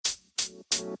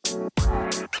Hey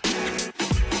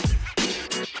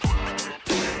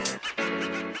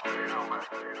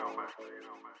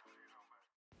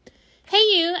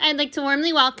you, I'd like to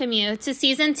warmly welcome you to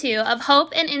Season 2 of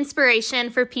Hope and Inspiration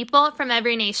for People from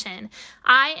Every Nation.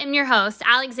 I am your host,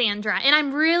 Alexandra, and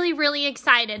I'm really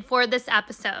excited for this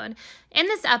episode. In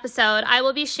this episode, I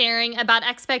will be sharing about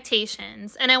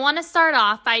expectations, and I want to start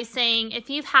off by saying if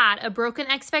you've had a broken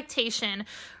expectation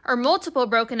or multiple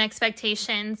broken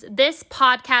expectations, this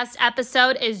podcast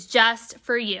episode is just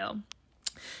for you.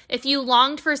 If you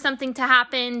longed for something to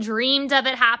happen, dreamed of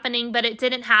it happening, but it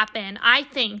didn't happen, I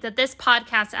think that this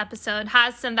podcast episode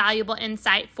has some valuable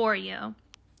insight for you.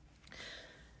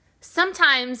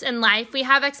 Sometimes in life, we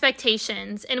have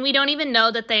expectations and we don't even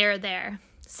know that they are there.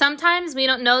 Sometimes we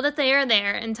don't know that they are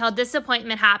there until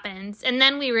disappointment happens, and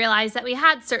then we realize that we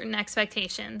had certain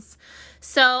expectations.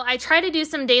 So I try to do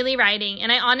some daily writing,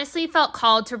 and I honestly felt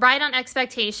called to write on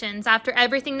expectations after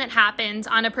everything that happened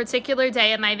on a particular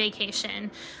day of my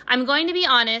vacation. I'm going to be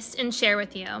honest and share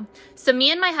with you. So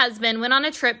me and my husband went on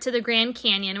a trip to the Grand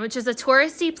Canyon, which is a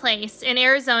touristy place in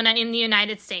Arizona in the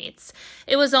United States.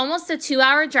 It was almost a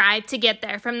 2-hour drive to get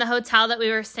there from the hotel that we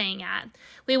were staying at.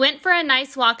 We went for a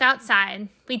nice walk outside.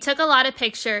 We took a lot of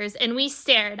pictures, and we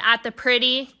stared at the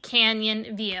pretty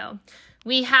canyon view.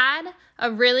 We had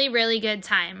a really good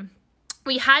time.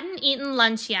 We hadn't eaten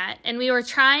lunch yet, and we were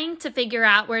trying to figure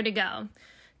out where to go.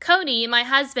 Cody, my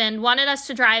husband, wanted us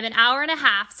to drive an hour and a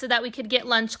half so that we could get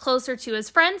lunch closer to his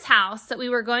friend's house that we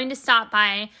were going to stop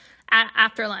by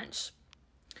after lunch.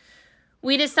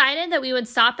 We decided that we would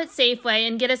stop at Safeway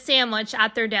and get a sandwich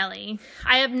at their deli.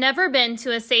 I have never been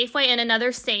to a Safeway in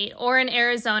another state or in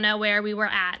Arizona where we were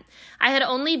at. I had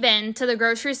only been to the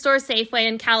grocery store Safeway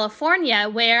in California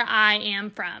where I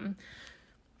am from.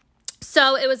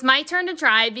 So it was my turn to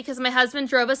drive because my husband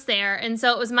drove us there, and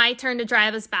so it was my turn to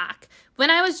drive us back. When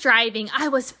I was driving, I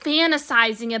was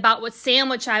fantasizing about what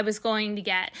sandwich I was going to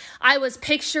get. I was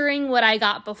picturing what I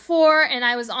got before, and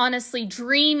I was honestly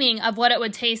dreaming of what it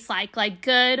would taste like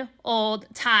good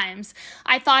old times.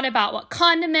 I thought about what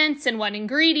condiments and what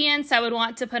ingredients I would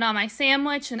want to put on my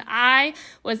sandwich, and I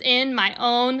was in my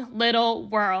own little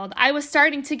world. I was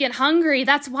starting to get hungry.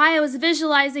 That's why I was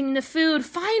visualizing the food.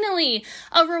 Finally,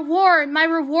 a reward, my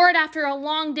reward after a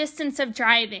long distance of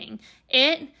driving.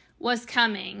 It was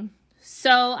coming.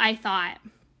 So I thought.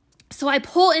 So I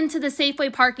pull into the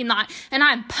Safeway parking lot, and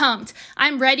I'm pumped.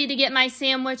 I'm ready to get my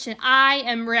sandwich, and I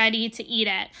am ready to eat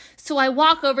it. So I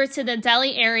walk over to the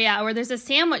deli area where there's a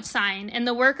sandwich sign, and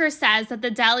the worker says that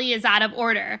the deli is out of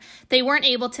order. They weren't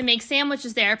able to make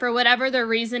sandwiches there for whatever their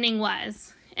reasoning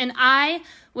was. And I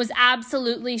was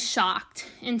absolutely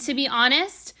shocked. And to be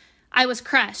honest, I was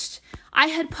crushed. I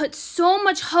had put so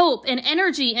much hope and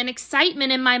energy and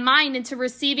excitement in my mind into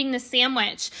receiving the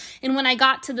sandwich. And when I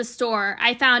got to the store,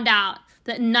 I found out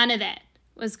that none of it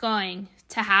was going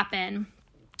to happen.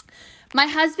 My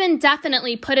husband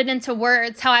definitely put it into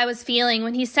words how I was feeling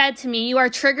when he said to me, "You are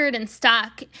triggered and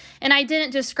stuck." And I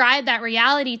didn't describe that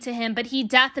reality to him, but he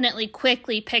definitely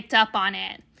quickly picked up on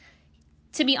it.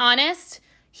 To be honest,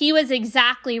 he was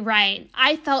exactly right.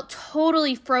 I felt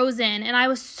totally frozen, and I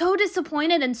was so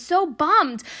disappointed and so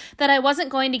bummed that I wasn't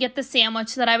going to get the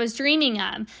sandwich that I was dreaming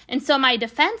of. And so my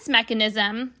defense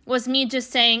mechanism was me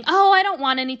just saying, "Oh, I don't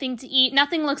want anything to eat.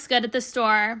 Nothing looks good at the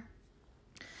store."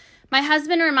 My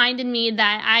husband reminded me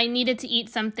that I needed to eat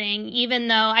something, even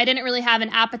though I didn't really have an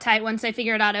appetite once I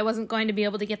figured out I wasn't going to be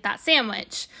able to get that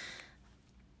sandwich.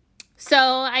 So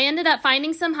I ended up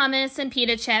finding some hummus and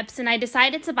pita chips, and I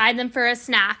decided to buy them for a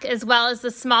snack, as well as the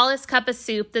smallest cup of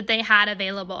soup that they had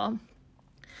available.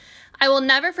 I will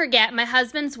never forget my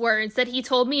husband's words that he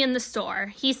told me in the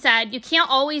store. He said, "You can't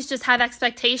always just have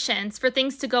expectations for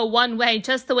things to go one way,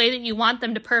 just the way that you want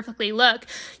them to perfectly look.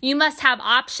 You must have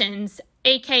options,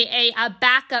 aka a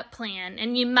backup plan,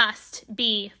 and you must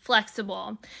be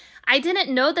flexible." I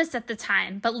didn't know this at the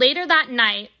time, but later that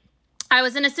night, I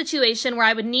was in a situation where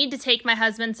I would need to take my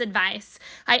husband's advice.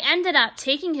 I ended up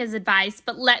taking his advice,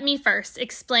 but let me first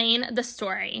explain the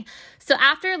story. So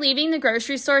after leaving the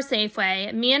grocery store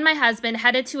Safeway, me and my husband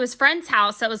headed to his friend's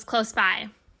house that was close by.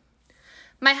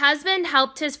 My husband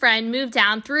helped his friend move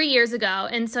down 3 years ago,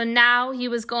 and so now he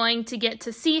was going to get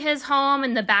to see his home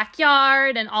in the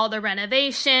backyard and all the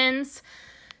renovations.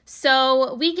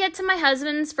 So we get to my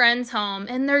husband's friend's home,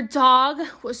 and their dog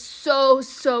was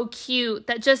so cute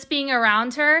that just being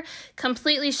around her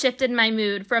completely shifted my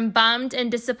mood from bummed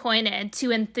and disappointed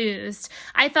to enthused.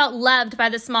 I felt loved by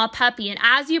the small puppy, and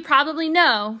as you probably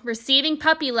know, receiving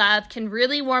puppy love can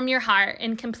really warm your heart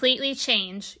and completely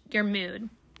change your mood.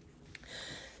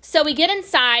 So we get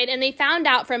inside, and they found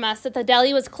out from us that the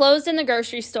deli was closed in the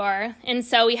grocery store, and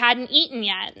so we hadn't eaten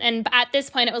yet. And at this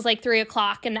point, it was like 3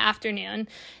 o'clock in the afternoon.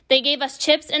 They gave us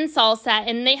chips and salsa,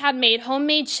 and they had made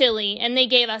homemade chili, and they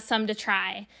gave us some to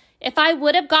try. If I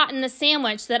would have gotten the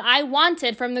sandwich that I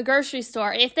wanted from the grocery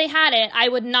store, if they had it, I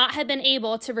would not have been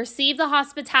able to receive the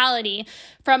hospitality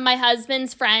from my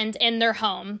husband's friend in their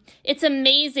home. It's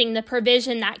amazing the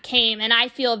provision that came, and I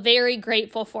feel very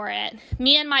grateful for it.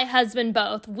 Me and my husband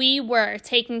both, we were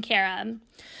taken care of.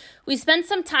 We spent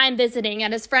some time visiting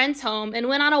at his friend's home and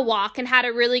went on a walk and had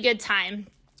a really good time.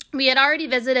 We had already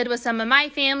visited with some of my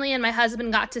family, and my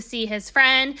husband got to see his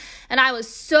friend, and I was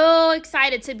so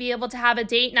excited to be able to have a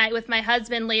date night with my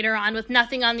husband later on with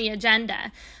nothing on the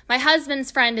agenda. My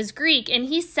husband's friend is Greek, and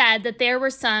he said that there were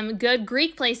some good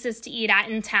Greek places to eat at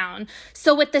in town.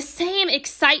 So with the same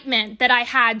excitement that I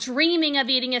had dreaming of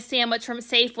eating a sandwich from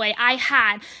Safeway, I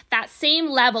had that same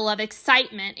level of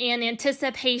excitement and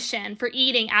anticipation for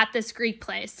eating at this Greek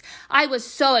place. I was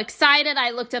so excited. I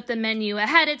looked up the menu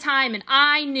ahead of time, and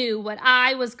I knew what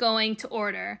I was going to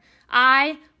order.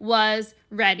 I was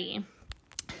ready.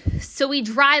 So we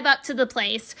drive up to the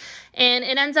place, and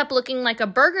it ends up looking like a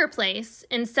burger place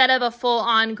instead of a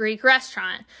full-on Greek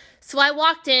restaurant. So I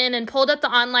walked in and pulled up the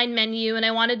online menu, and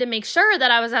I wanted to make sure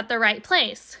that I was at the right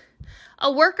place.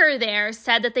 A worker there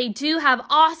said that they do have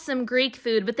awesome Greek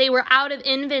food, but they were out of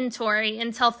inventory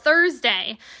until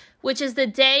Thursday, which is the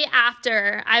day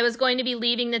after I was going to be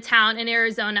leaving the town in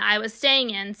Arizona I was staying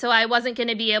in, so I wasn't going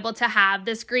to be able to have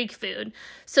this Greek food.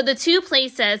 So the two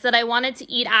places that I wanted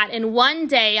to eat at in one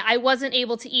day, I wasn't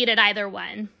able to eat at either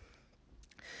one.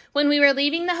 When we were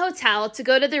leaving the hotel to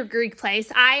go to the Greek place,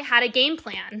 I had a game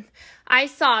plan. I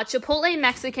saw Chipotle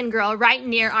Mexican Grill right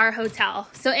near our hotel.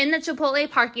 So in the Chipotle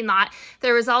parking lot,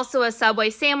 there was also a Subway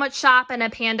sandwich shop and a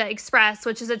Panda Express,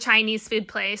 which is a Chinese food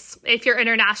place, if you're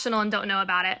international and don't know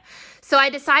about it. So I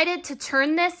decided to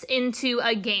turn this into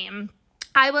a game.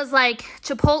 I was like,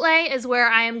 Chipotle is where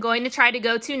I am going to try to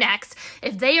go to next.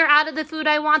 If they are out of the food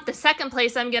I want, the second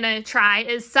place I'm going to try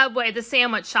is Subway, the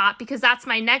sandwich shop, because that's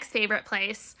my next favorite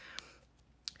place.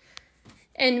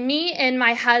 And me and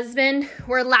my husband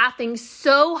were laughing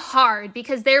so hard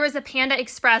because there was a Panda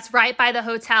Express right by the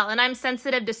hotel, and I'm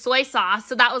sensitive to soy sauce,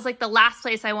 so that was like the last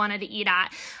place I wanted to eat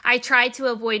at. I tried to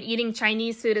avoid eating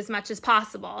Chinese food as much as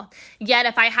possible. Yet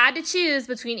if I had to choose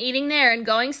between eating there and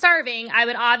going starving, I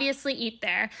would obviously eat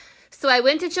there. So I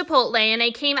went to Chipotle, and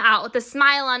I came out with a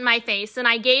smile on my face, and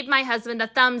I gave my husband a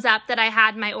thumbs up that I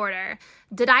had my order.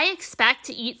 Did I expect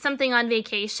to eat something on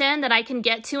vacation that I can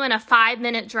get to in a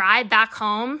 5-minute drive back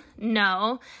home?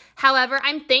 No. However,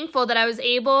 I'm thankful that I was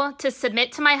able to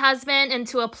submit to my husband and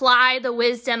to apply the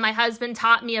wisdom my husband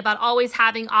taught me about always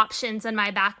having options in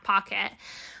my back pocket.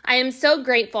 I am so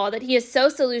grateful that he is so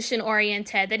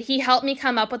solution-oriented, that he helped me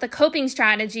come up with a coping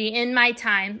strategy in my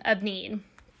time of need.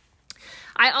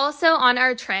 I also, on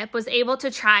our trip, was able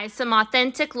to try some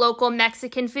authentic local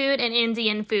Mexican food and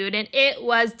Indian food, and it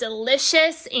was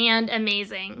delicious and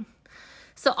amazing.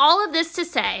 So all of this to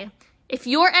say, if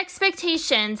your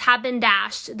expectations have been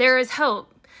dashed, there is hope.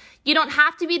 You don't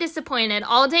have to be disappointed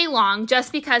all day long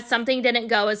just because something didn't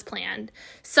go as planned.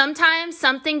 Sometimes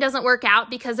something doesn't work out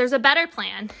because there's a better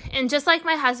plan. And just like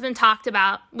my husband talked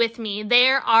about with me,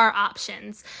 there are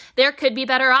options. There could be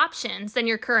better options than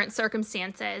your current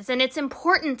circumstances. And it's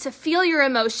important to feel your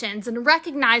emotions and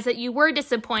recognize that you were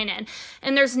disappointed.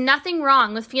 And there's nothing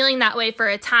wrong with feeling that way for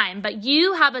a time, but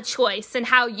you have a choice in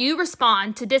how you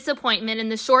respond to disappointment in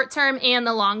the short term and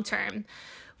the long term.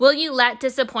 Will you let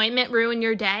disappointment ruin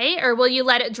your day, or will you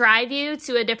let it drive you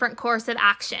to a different course of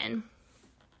action?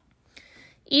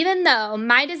 Even though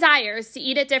my desires to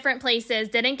eat at different places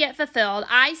didn't get fulfilled,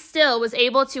 I still was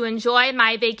able to enjoy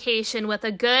my vacation with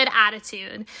a good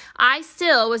attitude. I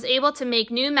still was able to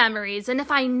make new memories, and if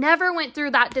I never went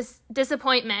through that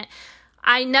disappointment,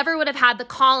 I never would have had the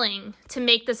calling to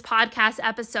make this podcast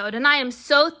episode. And I am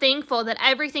so thankful that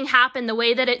everything happened the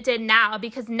way that it did now,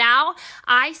 because now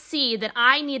I see that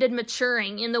I needed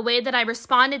maturing in the way that I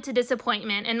responded to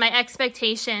disappointment and my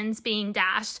expectations being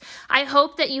dashed. I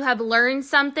hope that you have learned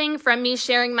something from me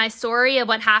sharing my story of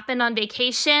what happened on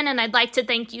vacation. And I'd like to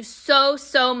thank you so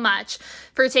much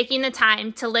for taking the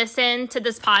time to listen to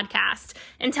this podcast.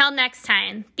 Until next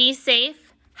time, be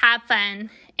safe, have fun,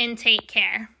 and take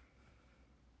care.